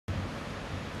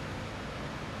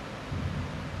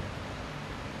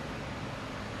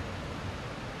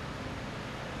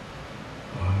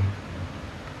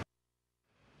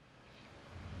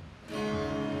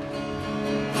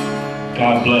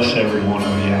God bless every one of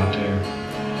you out there.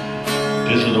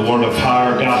 This is the Word of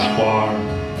Power Gospel Hour.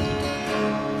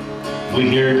 We're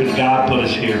here because God put us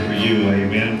here for you,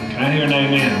 amen. Can I hear an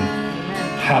amen?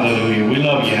 Hallelujah. We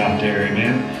love you out there,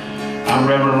 amen. I'm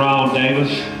Reverend Ronald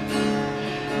Davis.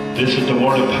 This is the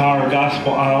Word of Power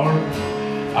Gospel Hour.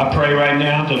 I pray right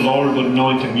now the Lord would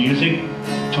anoint the music,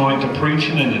 anoint the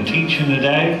preaching and the teaching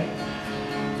today.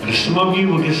 And if some of you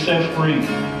will get set free,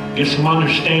 get some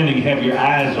understanding, have your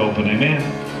eyes open, amen.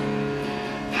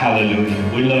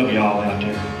 Hallelujah. We love y'all out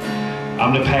there.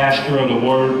 I'm the pastor of the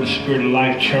Word and the Spirit of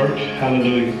Life Church.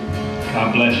 Hallelujah.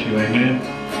 God bless you, amen.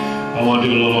 I want to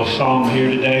do a little song here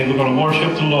today. We're going to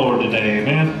worship the Lord today,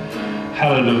 amen.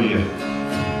 Hallelujah.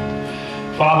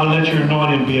 Father, let your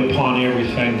anointing be upon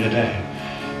everything today.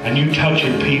 And you touch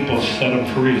your people, set them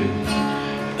free.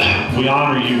 We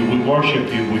honor you, we worship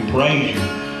you, we praise you.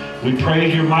 We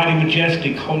praise your mighty,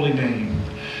 majestic, holy name.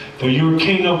 For you are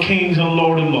King of kings and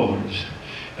Lord of lords.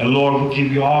 And Lord, we'll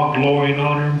give you all glory and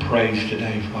honor and praise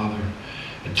today, Father.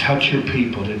 And touch your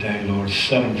people today, Lord.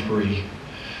 Set them free.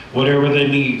 Whatever their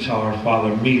needs are,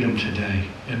 Father, meet them today.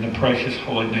 In the precious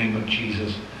holy name of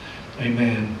Jesus.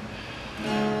 Amen.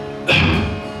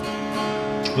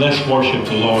 Let's worship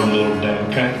the Lord a little bit,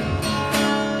 okay?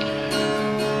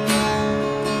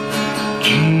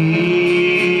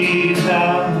 Jesus,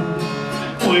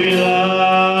 we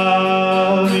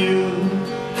love you.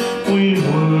 We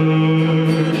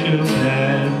worship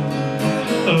and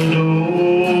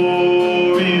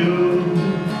adore you.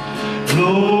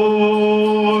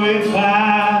 Glorify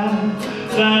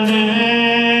thy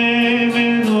name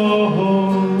in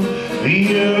all the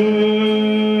earth.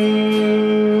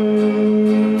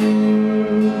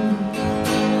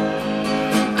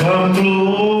 Come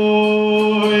glorify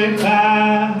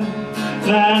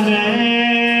thy name.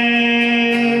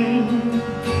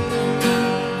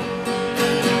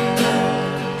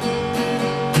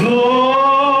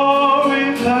 Glorify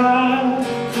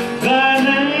thy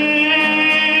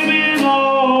name in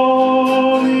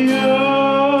all the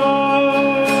earth.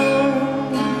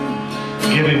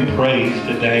 Give him praise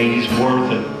today. He's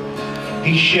worth it.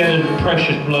 He shed his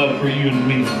precious blood for you and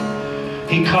me.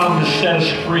 He come to set us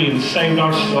free and save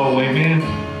our soul. Amen.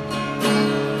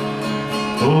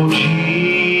 Oh, Jesus,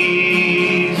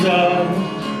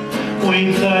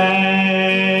 we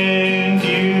thank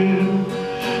you.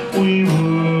 We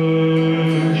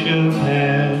worship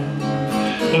and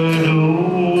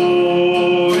adore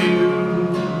you.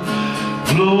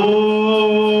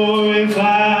 Glorify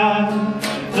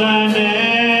thy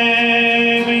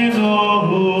name in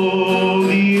all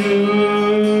the earth.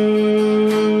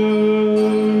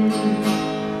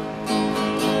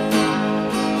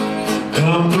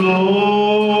 Come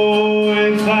glorify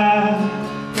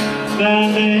thy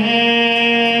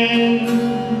name.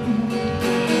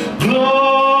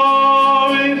 Glorify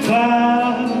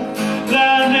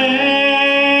thy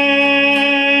name.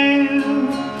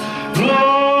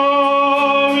 Glorify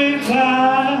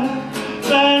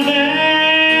thy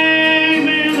name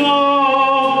in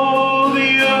all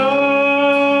the earth.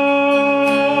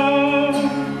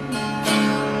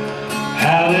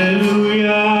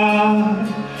 Hallelujah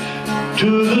to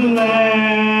the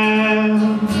Lamb.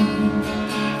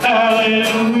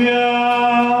 Hallelujah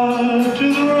to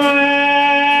the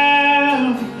Lamb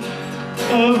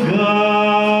of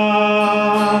God,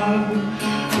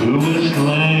 who was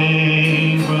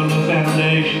slain from the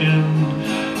foundation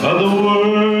of the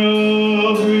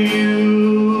world for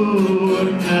you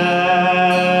and I.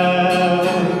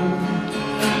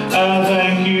 I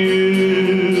thank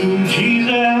you,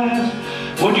 Jesus,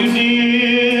 what you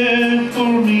did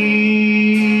for me.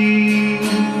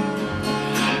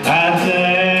 I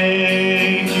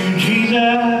thank you,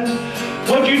 Jesus,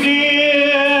 what you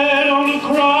did on the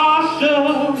cross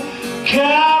of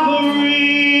Calvary.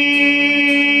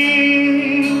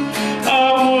 I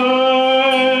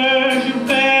worship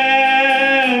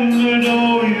and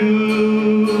adore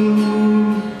you.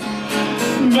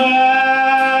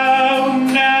 Bow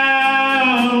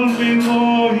down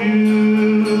before you.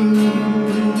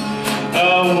 I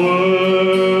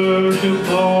worship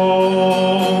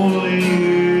only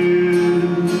you.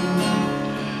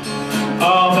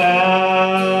 I'll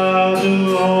bow to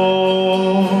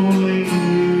only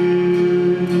you.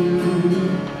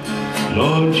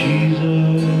 Lord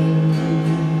Jesus,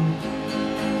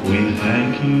 we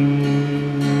thank you.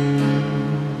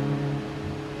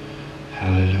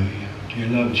 Hallelujah. Do you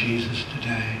love Jesus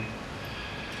today?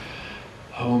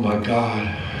 Oh my God.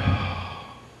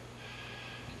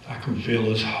 I can feel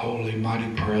his holy,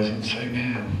 mighty presence.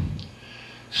 Amen.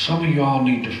 Some of y'all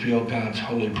need to feel God's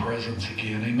holy presence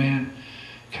again. Amen.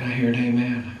 Can I hear an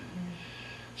amen?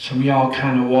 Some of y'all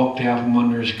kind of walked out from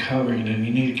under his covering, and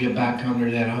you need to get back under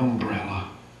that umbrella.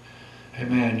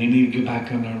 Amen. You need to get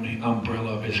back under the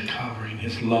umbrella of his covering,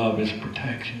 his love, his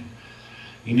protection.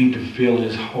 You need to feel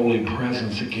his holy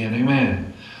presence again.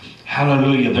 Amen.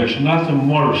 Hallelujah. There's nothing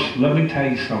worse. Let me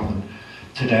tell you something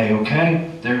today,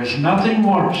 okay? There is nothing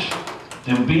worse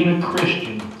than being a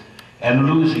Christian and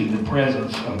losing the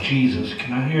presence of Jesus.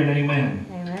 Can I hear an amen?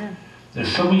 Amen.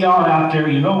 There's some of y'all out there,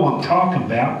 you know what I'm talking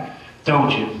about,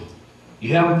 don't you?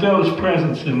 You haven't felt his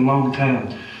presence in a long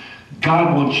time.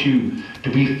 God wants you to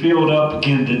be filled up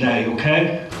again today,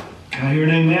 okay? Can I hear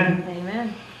an amen?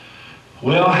 Amen.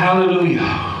 Well, hallelujah.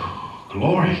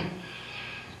 Glory.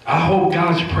 I hope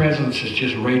God's presence is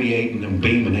just radiating and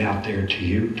beaming out there to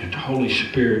you. That the Holy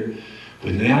Spirit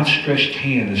with an outstretched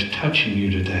hand is touching you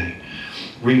today.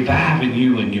 Reviving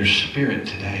you in your spirit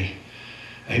today.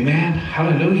 Amen.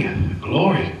 Hallelujah.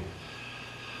 Glory.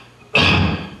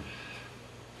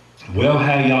 Well,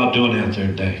 how y'all doing out there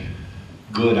today?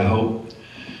 Good, I hope.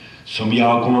 Some of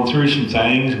y'all going through some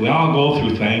things. We all go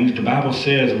through things. The Bible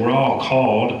says we're all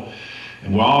called,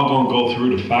 and we're all going to go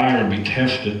through the fire and be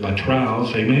tested by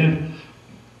trials. Amen.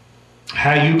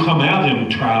 How you come out of them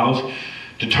trials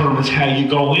determines how you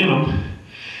go in them,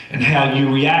 and how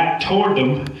you react toward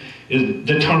them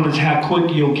determines how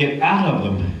quick you'll get out of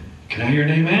them. Can I hear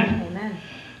an amen? Amen.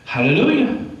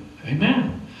 Hallelujah.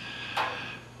 Amen.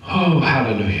 Oh,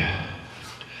 hallelujah.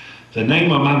 The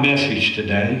name of my message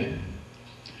today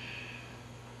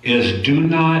is Do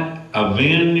Not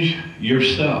Avenge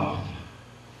Yourself.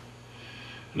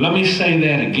 Let me say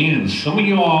that again. Some of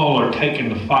you all are taking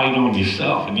the fight on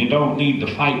yourself, and you don't need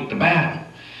to fight the battle.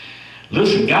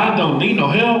 Listen, God don't need no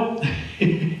help.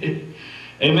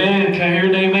 Amen. Can I hear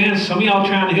an amen? Some of y'all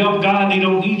trying to help God, and he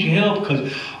don't need your help,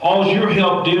 because all your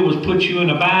help did was put you in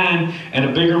a bind and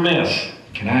a bigger mess.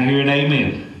 Can I hear an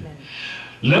amen?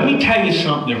 Let me tell you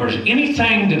something. If there's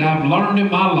anything that I've learned in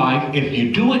my life, if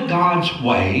you do it God's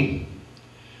way,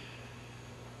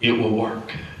 it will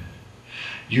work.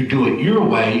 You do it your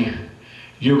way,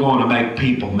 you're going to make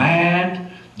people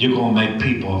mad. You're going to make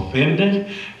people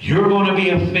offended. You're going to be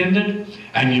offended,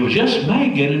 and you just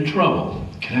may get in trouble.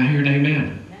 Can I hear an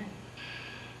amen?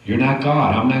 You're not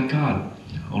God. I'm not God.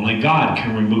 Only God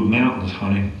can remove mountains,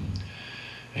 honey.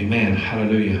 Amen.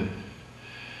 Hallelujah.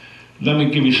 Let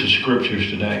me give you some scriptures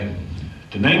today.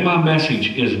 The name of my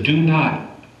message is Do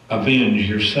Not Avenge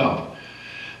Yourself.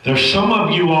 There's some of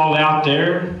you all out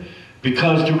there,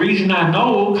 because the reason I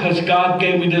know, because God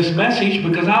gave me this message,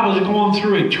 because I was going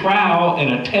through a trial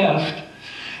and a test,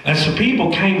 and some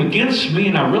people came against me,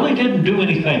 and I really didn't do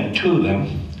anything to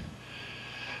them.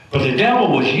 But the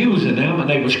devil was using them, and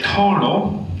they was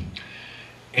carnal,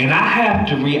 and I had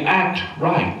to react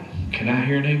right. Can I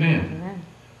hear an amen?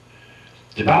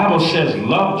 The Bible says,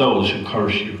 love those who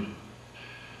curse you.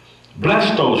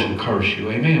 Bless those who curse you.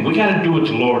 Amen. We got to do it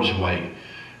the Lord's way.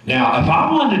 Now, if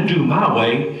I wanted to do my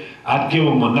way, I'd give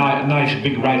them a nice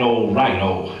big right old.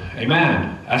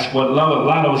 Amen. That's what a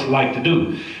lot of us like to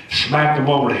do. Smack them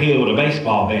over the head with a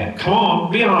baseball bat. Come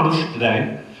on, be honest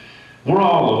today. We're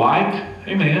all alike.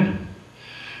 Amen.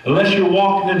 Unless you're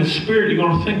walking in the Spirit, you're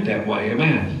going to think that way.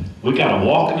 Amen. We got to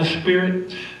walk in the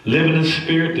Spirit, live in the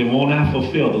Spirit, then won't I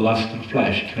fulfill the lust of the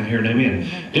flesh. Can I hear an amen?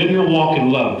 Then you'll walk in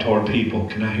love toward people.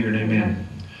 Can I hear an amen?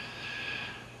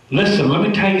 Listen, let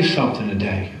me tell you something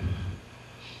today.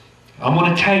 I'm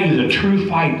going to tell you the true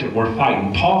fight that we're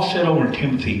fighting. Paul said over in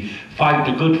Timothy, fight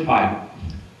the good fight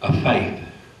of faith.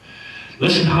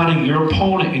 Listen, honey, your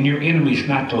opponent and your enemy is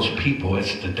not those people.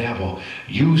 It's the devil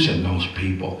using those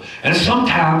people. And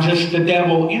sometimes it's the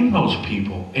devil in those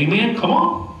people. Amen? Come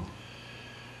on.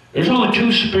 There's only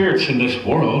two spirits in this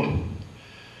world.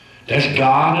 That's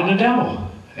God and the devil.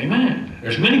 Amen.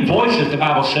 There's many voices, the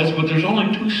Bible says, but there's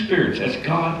only two spirits. That's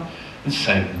God and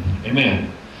Satan. Amen.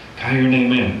 Can I hear an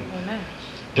amen? Amen.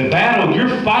 The battle you're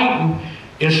fighting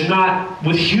is not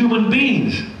with human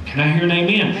beings. Can I hear an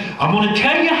amen? I'm going to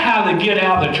tell you how to get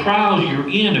out of the trials you're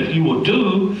in if you will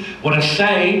do what I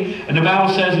say. And the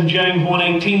Bible says in James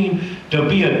 1:18 to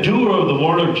be a doer of the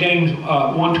word, or James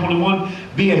 1:21,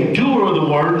 be a doer of the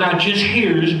word, not just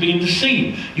hearers being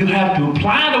deceived. You have to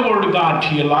apply the word of God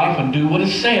to your life and do what it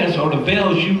says, or it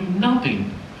avails you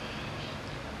nothing.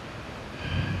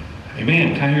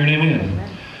 Amen. Can I hear an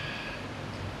amen?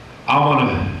 I want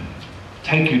to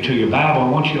take you to your Bible. I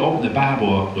want you to open the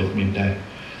Bible up with me today.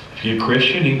 If you're a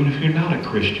Christian, even if you're not a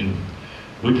Christian,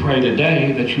 we pray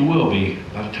today that you will be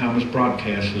by the time this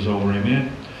broadcast is over. Amen.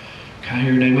 Can I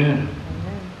hear an amen?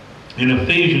 In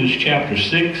Ephesians chapter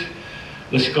 6,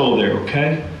 let's go there,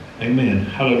 okay? Amen.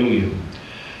 Hallelujah.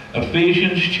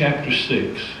 Ephesians chapter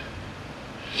 6.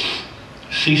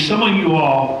 See, some of you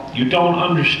all, you don't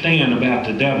understand about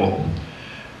the devil.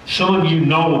 Some of you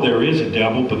know there is a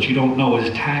devil, but you don't know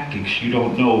his tactics. You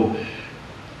don't know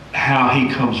how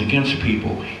he comes against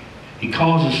people. He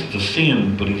causes us to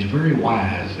sin, but he's very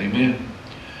wise. Amen.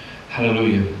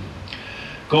 Hallelujah.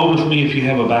 Go with me, if you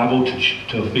have a Bible,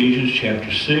 to Ephesians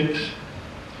chapter 6.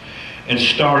 And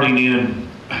starting in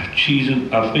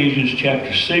Ephesians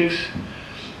chapter 6,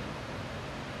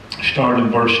 starting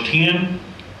in verse 10.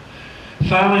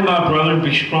 Finally, my brethren,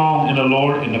 be strong in the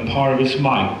Lord and the power of his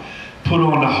might. Put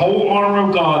on the whole armor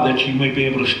of God, that you may be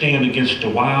able to stand against the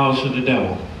wiles of the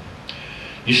devil.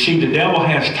 You see, the devil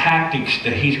has tactics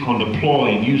that he's going to deploy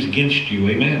and use against you.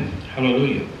 Amen.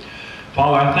 Hallelujah.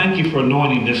 Father, I thank you for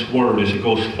anointing this word as it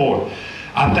goes forth.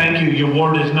 I thank you, your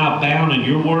word is not bound, and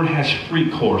your word has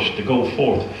free course to go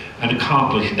forth and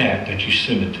accomplish that you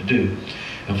sent it to do.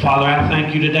 And Father, I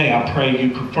thank you today. I pray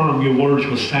you confirm your words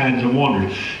with signs and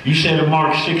wonders. You said in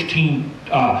Mark 16,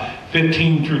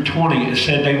 15 through 20, it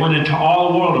said they went into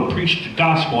all the world and preached the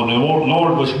gospel, and the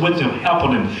Lord was with them,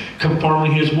 helping them,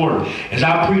 confirming his word. As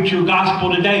I preach your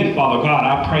gospel today, Father God,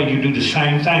 I pray you do the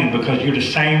same thing, because you're the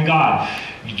same God.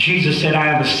 Jesus said,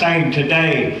 I am the same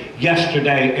today,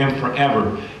 yesterday, and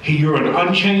forever. You're an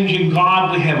unchanging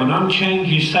God. We have an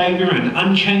unchanging Savior, an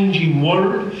unchanging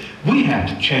Word. We have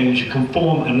to change and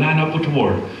conform and line up with the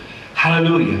Word.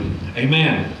 Hallelujah.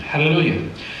 Amen. Hallelujah.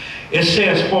 It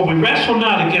says, for we wrestle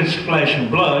not against flesh and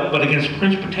blood, but against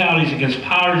principalities, against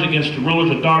powers, against the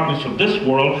rulers of darkness of this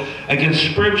world, against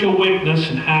spiritual wickedness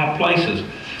in high places.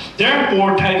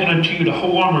 Therefore, taking unto you the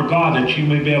whole armor of God, that you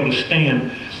may be able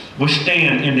to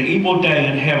withstand in the evil day,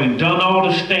 and having done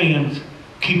all to stand,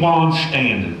 keep on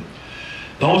standing.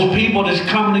 Those people that's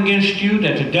coming against you,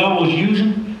 that the devil is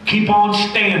using, keep on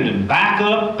standing. Back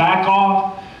up, back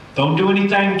off. Don't do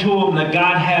anything to them. Let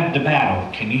God have the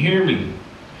battle. Can you hear me?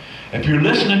 If you're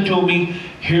listening to me,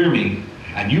 hear me,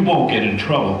 and you won't get in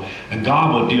trouble, and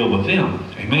God will deal with them.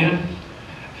 Amen?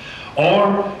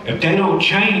 Or if they don't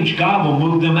change, God will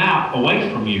move them out away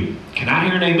from you. Can I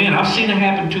hear an amen? I've seen it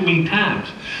happen too many times.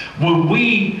 When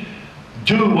we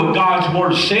do what God's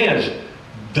word says,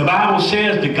 the Bible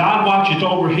says that God watches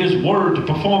over his word to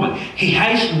perform it. He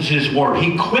hastens his word.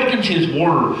 He quickens his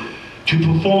word to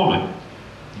perform it.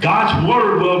 God's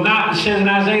word will not, it says in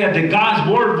Isaiah, that God's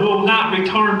word will not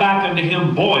return back unto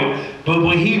him void,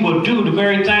 but he will do the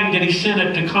very thing that he sent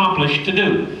it to accomplish to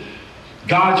do.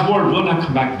 God's word will not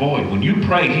come back void. When you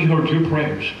pray, he heard your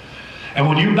prayers. And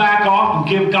when you back off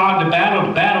and give God the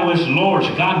battle is the Lord's.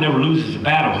 God never loses a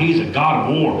battle. He's a God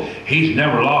of war. He's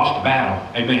never lost a battle.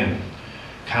 Amen.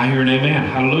 Can I hear an amen?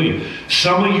 Hallelujah.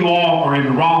 Some of you all are in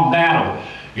the wrong battle.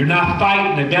 You're not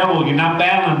fighting the devil. You're not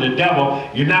battling the devil.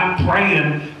 You're not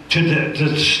praying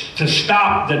to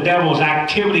stop the devil's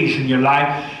activities in your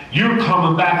life. You're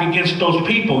coming back against those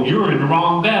people. You're in the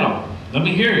wrong battle. Let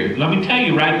me hear you. Let me tell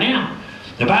you right now.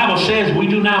 The Bible says we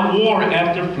do not war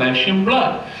after flesh and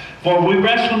blood. For we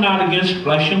wrestle not against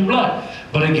flesh and blood,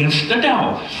 but against the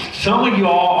devil. Some of you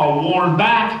all are warring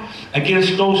back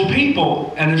against those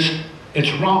people, and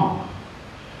it's wrong.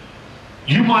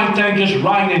 You might think it's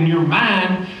right in your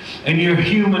mind, and your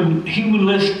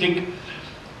humanistic,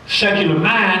 secular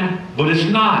mind, but it's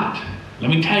not. Let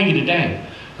me tell you today,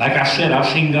 like I said,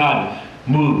 I've seen God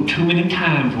move too many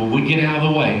times when we get out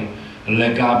of the way and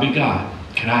let God be God.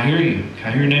 Can I hear you? Can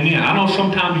I hear an amen? I know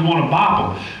sometimes you want to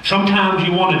bop them. Sometimes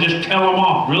you want to just tell them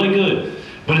off really good.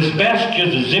 But it's best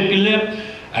just to zip your lip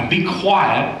and be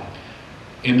quiet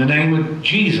in the name of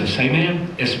Jesus.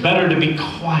 Amen? It's better to be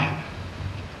quiet.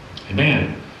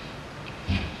 Amen.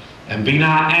 And be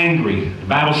not angry. The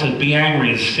Bible says, be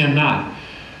angry and sin not.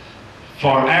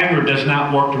 For anger does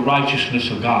not work the righteousness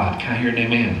of God. Can I hear an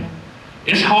amen?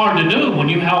 It's hard to do when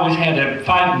you always had to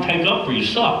fight and take up for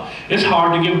yourself. It's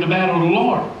hard to give the battle to the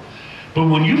Lord. But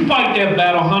when you fight that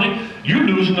battle, honey, you're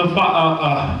losing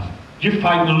you're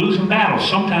fighting a losing battle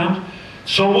sometimes.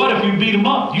 So what if you beat them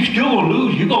up? You're still going to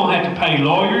lose. You're going to have to pay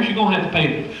lawyers. You're going to have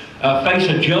to face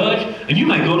a judge, and you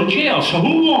may go to jail. So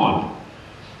who won?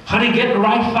 Honey, get in the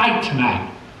right fight tonight.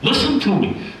 Listen to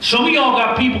me. Some of y'all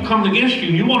got people coming against you,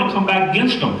 and you want to come back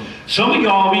against them. Some of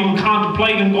y'all even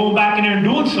contemplating going back in there and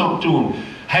doing something to them.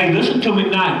 Hey, listen to me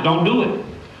tonight. Don't do it.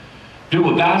 Do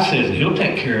what God says, and he'll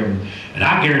take care of them. And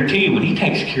I guarantee you, when he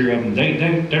takes care of them,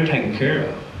 they're taken care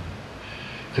of.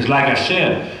 Because like I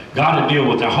said, God will deal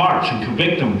with their hearts and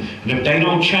convict them. And if they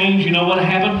don't change, you know what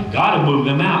happened? God will move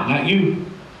them out, not you.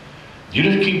 You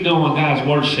just keep doing what God's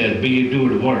word says. Be a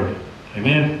doer of the word.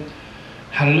 Amen?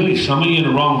 Hallelujah. Some of you in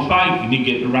the wrong fight. You need to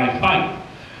get in the right fight.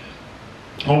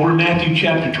 Over in Matthew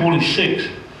chapter 26,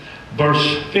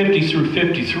 verse 50 through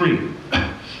 53.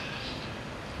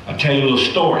 I'll tell you a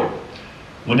little story.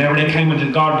 Whenever they came into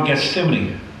the Garden of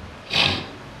Gethsemane,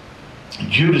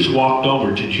 Judas walked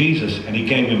over to Jesus and he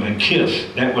gave him a kiss.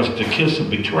 That was the kiss of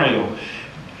betrayal.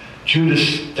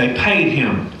 Judas, they paid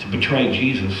him to betray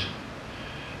Jesus.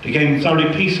 They gave him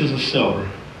 30 pieces of silver.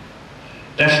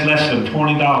 That's less than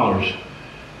 $20.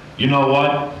 You know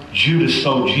what? Judas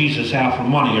sold Jesus out for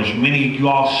money. There's many of you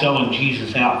all selling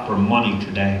Jesus out for money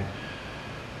today.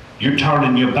 You're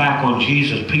turning your back on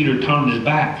Jesus. Peter turned his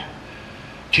back.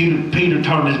 Peter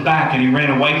turned his back and he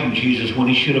ran away from Jesus when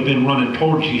he should have been running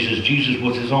toward Jesus. Jesus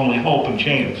was his only hope and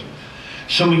chance.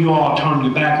 Some of you all turned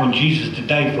your back on Jesus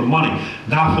today for money,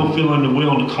 not fulfilling the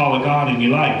will and the call of God in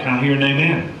your life. Can I hear an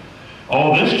amen?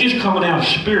 Oh, this is just coming out of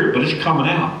spirit, but it's coming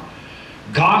out.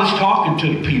 God is talking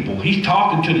to the people. He's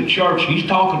talking to the church. He's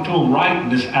talking to them right in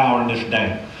this hour and this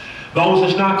day. Those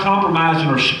that's not compromising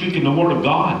or speaking the word of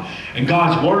God. And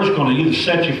God's word is going to either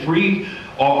set you free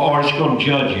or it's going to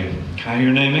judge you. Can I hear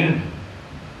an amen?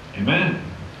 Amen.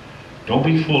 Don't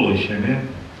be foolish. Amen.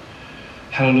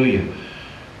 Hallelujah.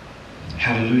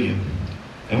 Hallelujah.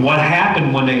 And what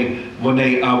happened when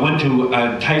they went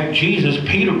to take Jesus,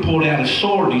 Peter pulled out a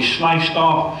sword. He sliced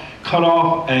off, cut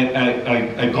off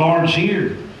a guard's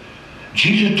ear.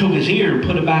 Jesus took his ear and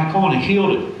put it back on and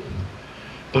healed it.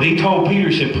 But he told Peter,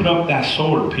 he said, put up thy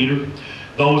sword, Peter.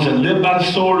 Those that live by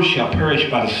the sword shall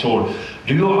perish by the sword.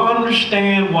 Do you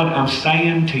understand what I'm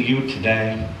saying to you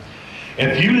today?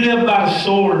 If you live by the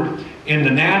sword in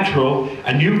the natural,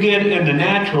 and you get in the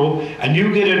natural, and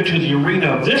you get into the arena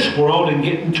of this world and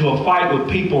get into a fight with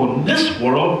people in this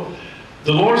world,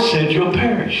 the Lord said you'll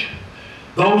perish.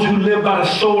 Those who live by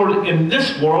the sword in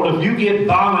this world, if you get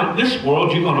violent in this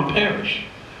world, you're going to perish.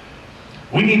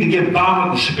 We need to get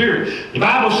violent in the spirit. The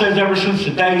Bible says ever since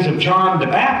the days of John the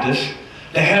Baptist,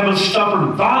 the heavens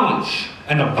suffered violence,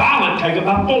 and the violent take it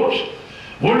by force.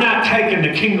 We're not taking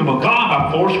the kingdom of God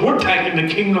by force. We're taking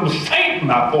the kingdom of Satan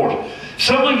by force.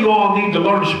 Some of you all need to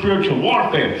learn spiritual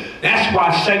warfare. That's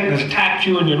why Satan has attacked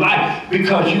you in your life,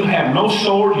 because you have no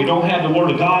sword. You don't have the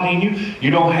word of God in you.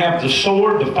 You don't have the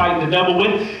sword to fight the devil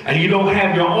with, and you don't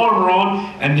have your armor on,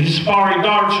 and his fiery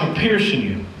darts are piercing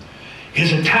you.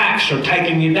 His attacks are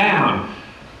taking you down,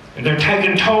 and they're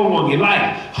taking toll on your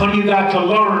life. Honey, you got to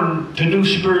learn to do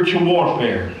spiritual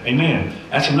warfare. Amen.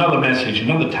 That's another message,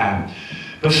 another time.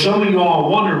 But some of you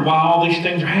all wonder why all these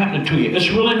things are happening to you. It's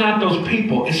really not those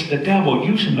people. It's the devil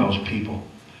using those people.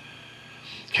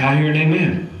 Can I hear an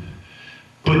amen?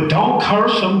 But don't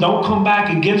curse them. Don't come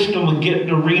back against them and get in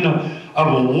the arena of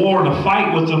a war and a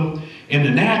fight with them in the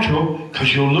natural,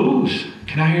 because you'll lose.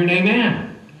 Can I hear an amen?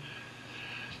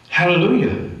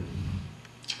 Hallelujah.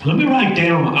 Let me write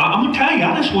down. I'm going to tell you,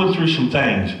 I just went through some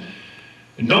things.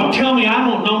 And don't tell me I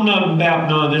don't know nothing about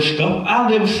none of this stuff. I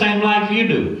live the same life you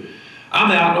do. I'm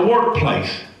out in the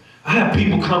workplace. I have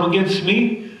people come against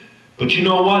me, but you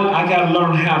know what? I got to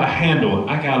learn how to handle it.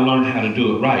 I got to learn how to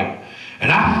do it right. And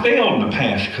I failed in the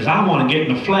past because I want to get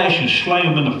in the flesh and slay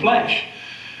them in the flesh.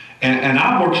 And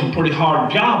I've worked some pretty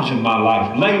hard jobs in my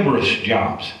life, laborious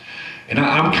jobs. And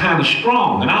I'm kind of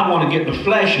strong, and I want to get in the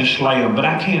flesh and slay them, but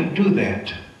I can't do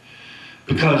that.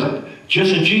 Because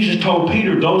just as Jesus told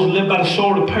Peter, those who live by the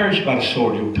sword will perish by the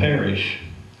sword. You'll perish.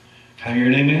 Can I hear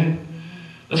an amen?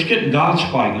 Let's get in God's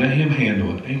fight. Let him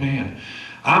handle it. Amen.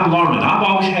 I'm learning. I've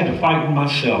always had to fight with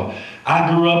myself.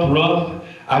 I grew up rough.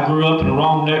 I grew up in the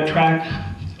wrong track.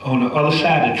 On the other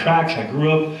side of the tracks, I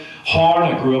grew up hard.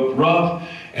 I grew up rough.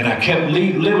 And I kept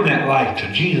living that life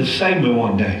till Jesus saved me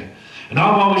one day. And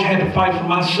I've always had to fight for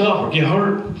myself or get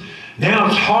hurt. Now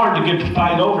it's hard to get the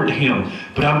fight over to him.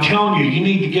 But I'm telling you, you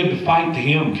need to give the fight to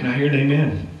him. Can I hear an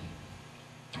amen?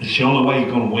 It's the only way you're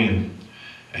going to win.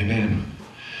 Amen.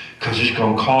 Because it's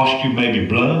going to cost you maybe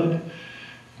blood,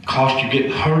 cost you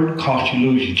getting hurt, cost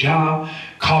you lose your job,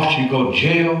 cost you go to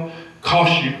jail,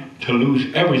 cost you to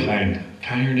lose everything.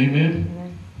 Can I hear an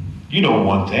amen? You don't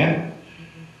want that.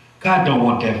 God don't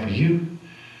want that for you.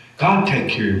 God take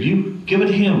care of you. Give it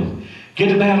to him. Give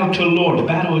the battle to the Lord. The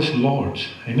battle is the Lord's.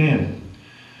 Amen.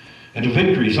 And the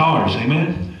victory is ours.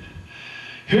 Amen.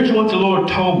 Here's what the Lord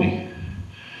told me.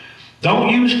 Don't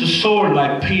use the sword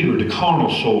like Peter, the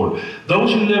carnal sword.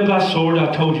 Those who live by sword,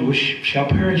 I told you, shall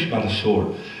perish by the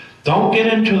sword. Don't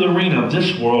get into the arena of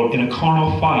this world in a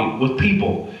carnal fight with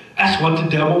people. That's what the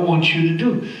devil wants you to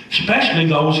do, especially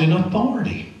those in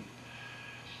authority.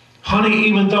 Honey,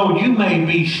 even though you may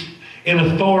be in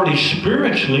authority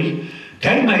spiritually,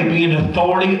 they may be in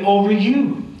authority over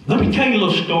you. Let me tell you a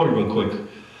little story real quick.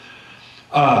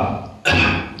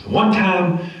 One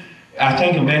time, I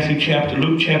think in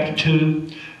Luke chapter 2,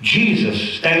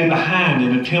 Jesus stayed behind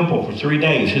in the temple for 3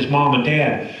 days. His mom and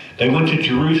dad, they went to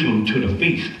Jerusalem to the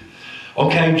feast.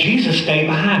 Okay, Jesus stayed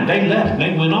behind. They left and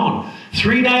they went on.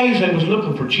 3 days they was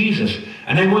looking for Jesus.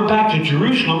 And they went back to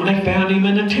Jerusalem and they found him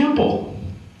in the temple.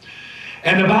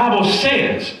 And the Bible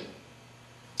says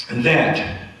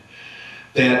that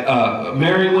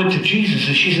Mary went to Jesus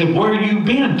and she said, where have you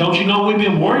been? Don't you know we've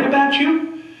been worried about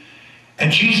you?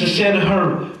 And Jesus said to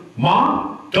her,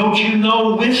 Mom, don't you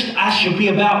know whist I shall be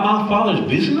about my Father's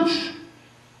business?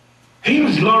 He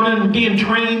was learning and being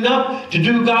trained up to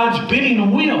do God's bidding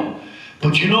and will.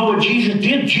 But you know what Jesus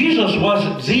did? Jesus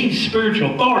wasn't the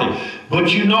spiritual authority.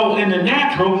 But you know, in the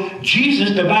natural,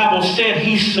 Jesus, the Bible said,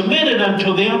 he submitted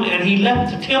unto them and he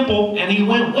left the temple and he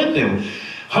went with them.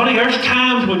 Honey, there's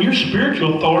times when you're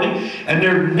spiritual authority and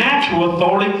their natural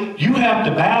authority, you have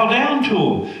to bow down to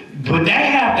them. But they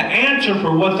have to answer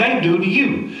for what they do to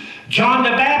you. John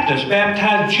the Baptist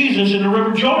baptized Jesus in the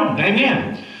River Jordan.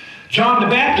 Amen. John the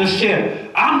Baptist said,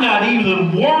 I'm not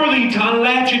even worthy to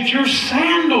unlatch at your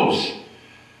sandals.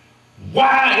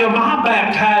 Why am I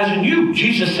baptizing you?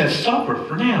 Jesus says, suffer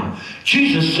for now.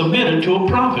 Jesus submitted to a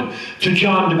prophet, to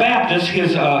John the Baptist,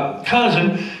 his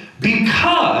cousin,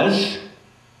 because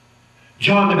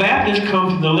John the Baptist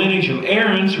comes from the lineage of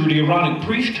Aaron through the Aaronic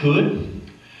priesthood.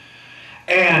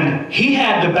 And he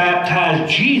had to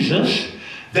baptize Jesus,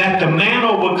 that the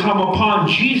mantle would come upon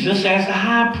Jesus as the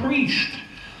high priest.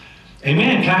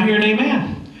 Amen. Can I hear an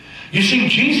amen? You see,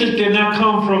 Jesus did not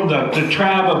come from the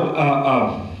tribe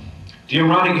of the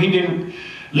Aaronic, he didn't,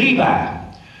 Levi.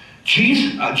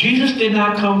 Jesus did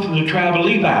not come from the tribe of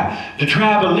Levi. The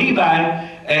tribe of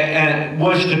Levi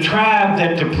was the tribe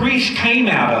that the priests came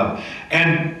out of.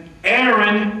 And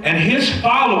Aaron and his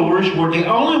followers were the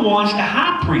only ones the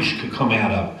high priest could come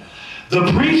out of.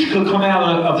 The priest could come out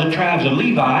of the tribes of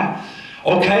Levi.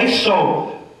 Okay,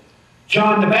 so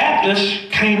John the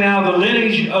Baptist came out of the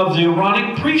lineage of the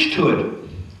Aaronic priesthood,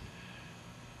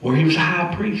 where he was a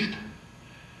high priest.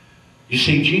 You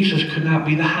see, Jesus could not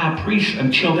be the high priest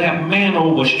until that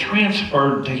mantle was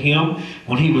transferred to him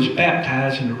when he was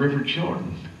baptized in the River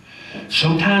Jordan.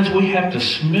 Sometimes we have to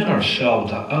submit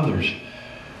ourselves to others.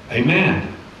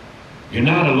 Amen. You're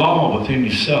not a law within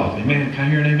yourself. Amen. Can I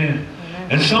hear an amen?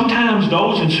 And sometimes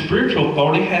those in spiritual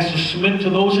authority has to submit to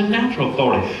those in natural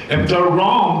authority. If they're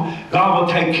wrong, God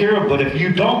will take care of it. But if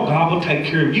you don't, God will take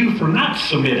care of you for not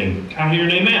submitting. Can I hear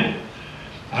an amen?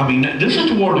 I mean, this is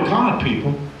the word of God,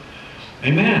 people.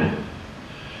 Amen.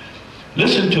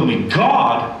 Listen to me.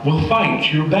 God will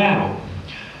fight your battle.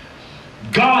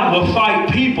 God will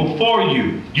fight people for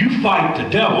you. You fight the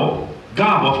devil.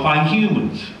 God will fight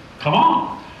humans. Come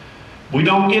on. We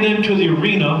don't get into the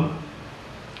arena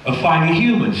of fighting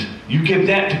humans. You give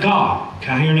that to God.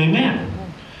 Can I hear an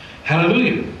amen?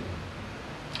 Hallelujah.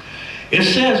 It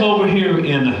says over here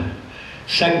in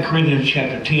 2 Corinthians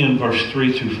chapter 10, verse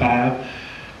 3 through 5,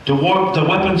 the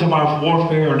weapons of our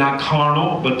warfare are not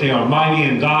carnal, but they are mighty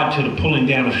in God to the pulling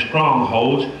down of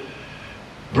strongholds,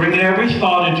 bringing every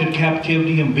thought into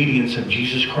captivity and obedience of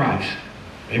Jesus Christ.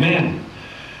 Amen.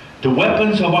 The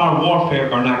weapons of our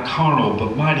warfare are not carnal,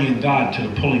 but mighty in God to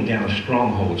the pulling down of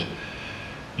strongholds.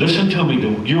 Listen to me.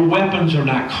 Your weapons are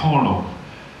not carnal.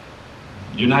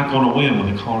 You're not going to win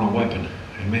with a carnal weapon.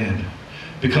 Amen.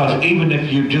 Because even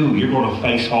if you do, you're going to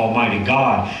face Almighty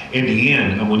God in the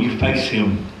end. And when you face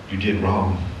Him, you did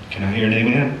wrong. Can I hear an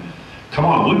amen? Come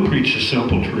on, we preach the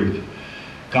simple truth.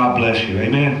 God bless you.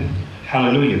 Amen.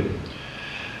 Hallelujah.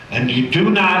 And you do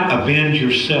not avenge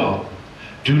yourself.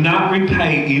 Do not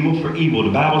repay evil for evil.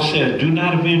 The Bible says, do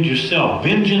not avenge yourself.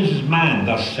 Vengeance is mine,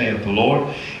 thus saith the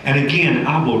Lord. And again,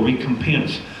 I will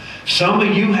recompense. Some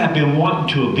of you have been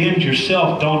wanting to avenge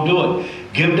yourself. Don't do it.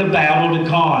 Give the battle to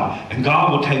God, and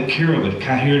God will take care of it.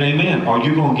 Can I hear an amen? Or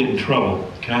you're going to get in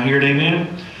trouble. Can I hear an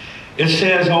amen? It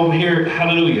says over here,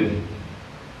 hallelujah.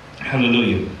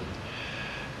 Hallelujah.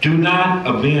 Do not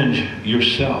avenge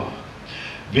yourself.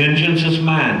 Vengeance is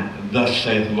mine, thus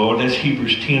saith the Lord. That's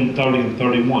Hebrews 10, 30 and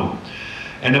 31.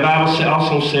 And the Bible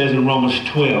also says in Romans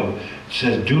 12, it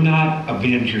says, do not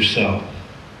avenge yourself.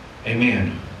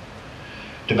 Amen.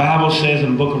 The Bible says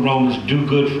in the book of Romans, do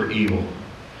good for evil.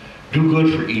 Do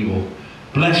good for evil.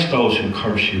 Bless those who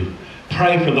curse you.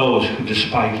 Pray for those who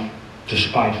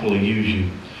despitefully use you.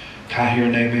 Can I hear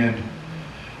an amen?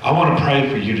 I want to pray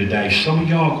for you today. Some of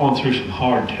y'all are going through some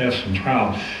hard tests and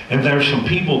trials, and there's some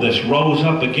people that's rose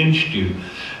up against you.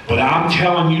 But I'm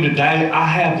telling you today, I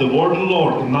have the word of the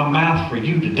Lord in my mouth for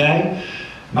you today.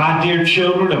 My dear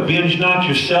children, avenge not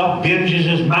yourself.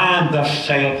 Vengeance is mine, thus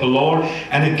saith the Lord.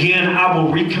 And again, I will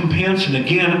recompense, and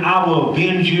again, I will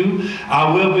avenge you.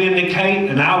 I will vindicate,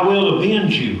 and I will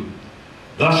avenge you.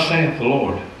 Thus saith the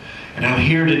Lord. And I'm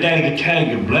here today to tell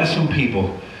you, bless them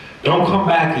people. Don't come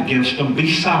back against them.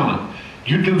 Be silent.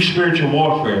 You do spiritual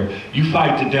warfare. You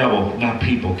fight the devil, not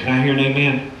people. Can I hear an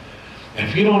amen? And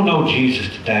if you don't know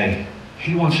Jesus today,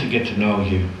 he wants to get to know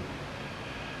you.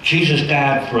 Jesus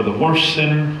died for the worst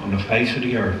sinner on the face of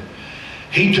the earth.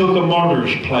 He took a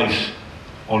murderer's place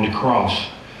on the cross.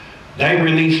 They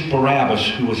released Barabbas,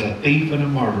 who was a thief and a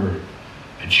murderer.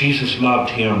 And Jesus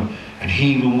loved him, and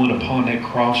he even went upon that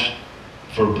cross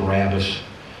for Barabbas,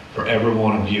 for every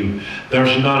one of you.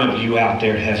 There's none of you out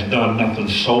there has done nothing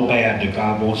so bad that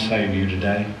God won't save you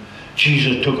today.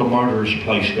 Jesus took a murderer's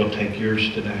place. He'll take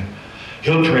yours today.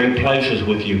 He'll trade places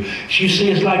with you. You see,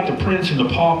 it's like the prince and the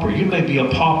pauper. You may be a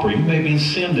pauper. You may be in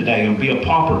sin today and be a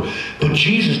pauper. But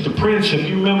Jesus, the prince, if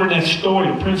you remember that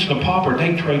story, the prince and the pauper,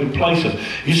 they traded places.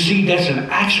 You see, that's an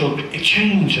actual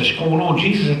change that's going on.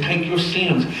 Jesus will take your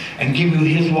sins and give you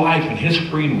his life and his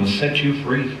freedom and set you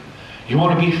free. You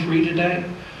want to be free today?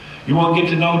 You want to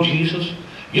get to know Jesus?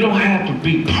 You don't have to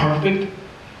be perfect.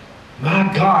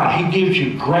 My God, he gives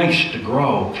you grace to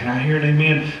grow. Can I hear an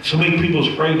amen? So many people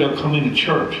are afraid they'll come into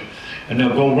church and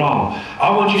they'll go wrong. I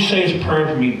want you to say this prayer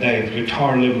for me today. If you're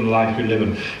tired of living the life you're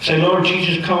living, say, Lord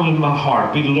Jesus, come into my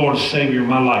heart. Be the Lord and Savior of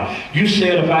my life. You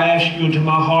said if I ask you into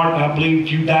my heart, I believe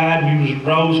you died and you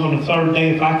rose on the third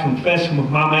day. If I confess him with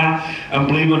my mouth and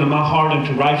believe into my heart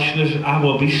into righteousness, I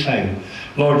will be saved.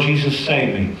 Lord Jesus,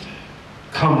 save me.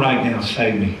 Come right now,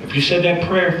 save me. If you said that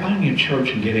prayer, find your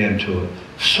church and get into it.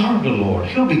 Serve the Lord.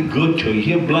 He'll be good to you.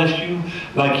 He'll bless you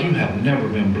like you have never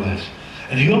been blessed.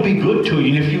 And he'll be good to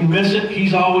you. And if you miss it,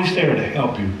 he's always there to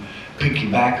help you. Pick you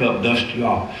back up, dust you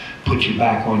off, put you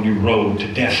back on your road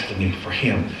to destiny for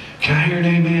him. Can I hear an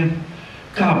amen?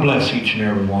 God bless each and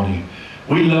every one of you.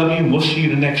 We love you, and we'll see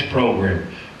you in the next program.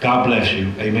 God bless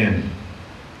you. Amen.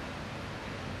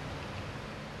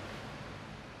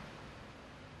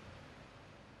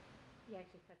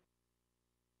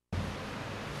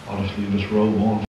 I'll just leave this robe on.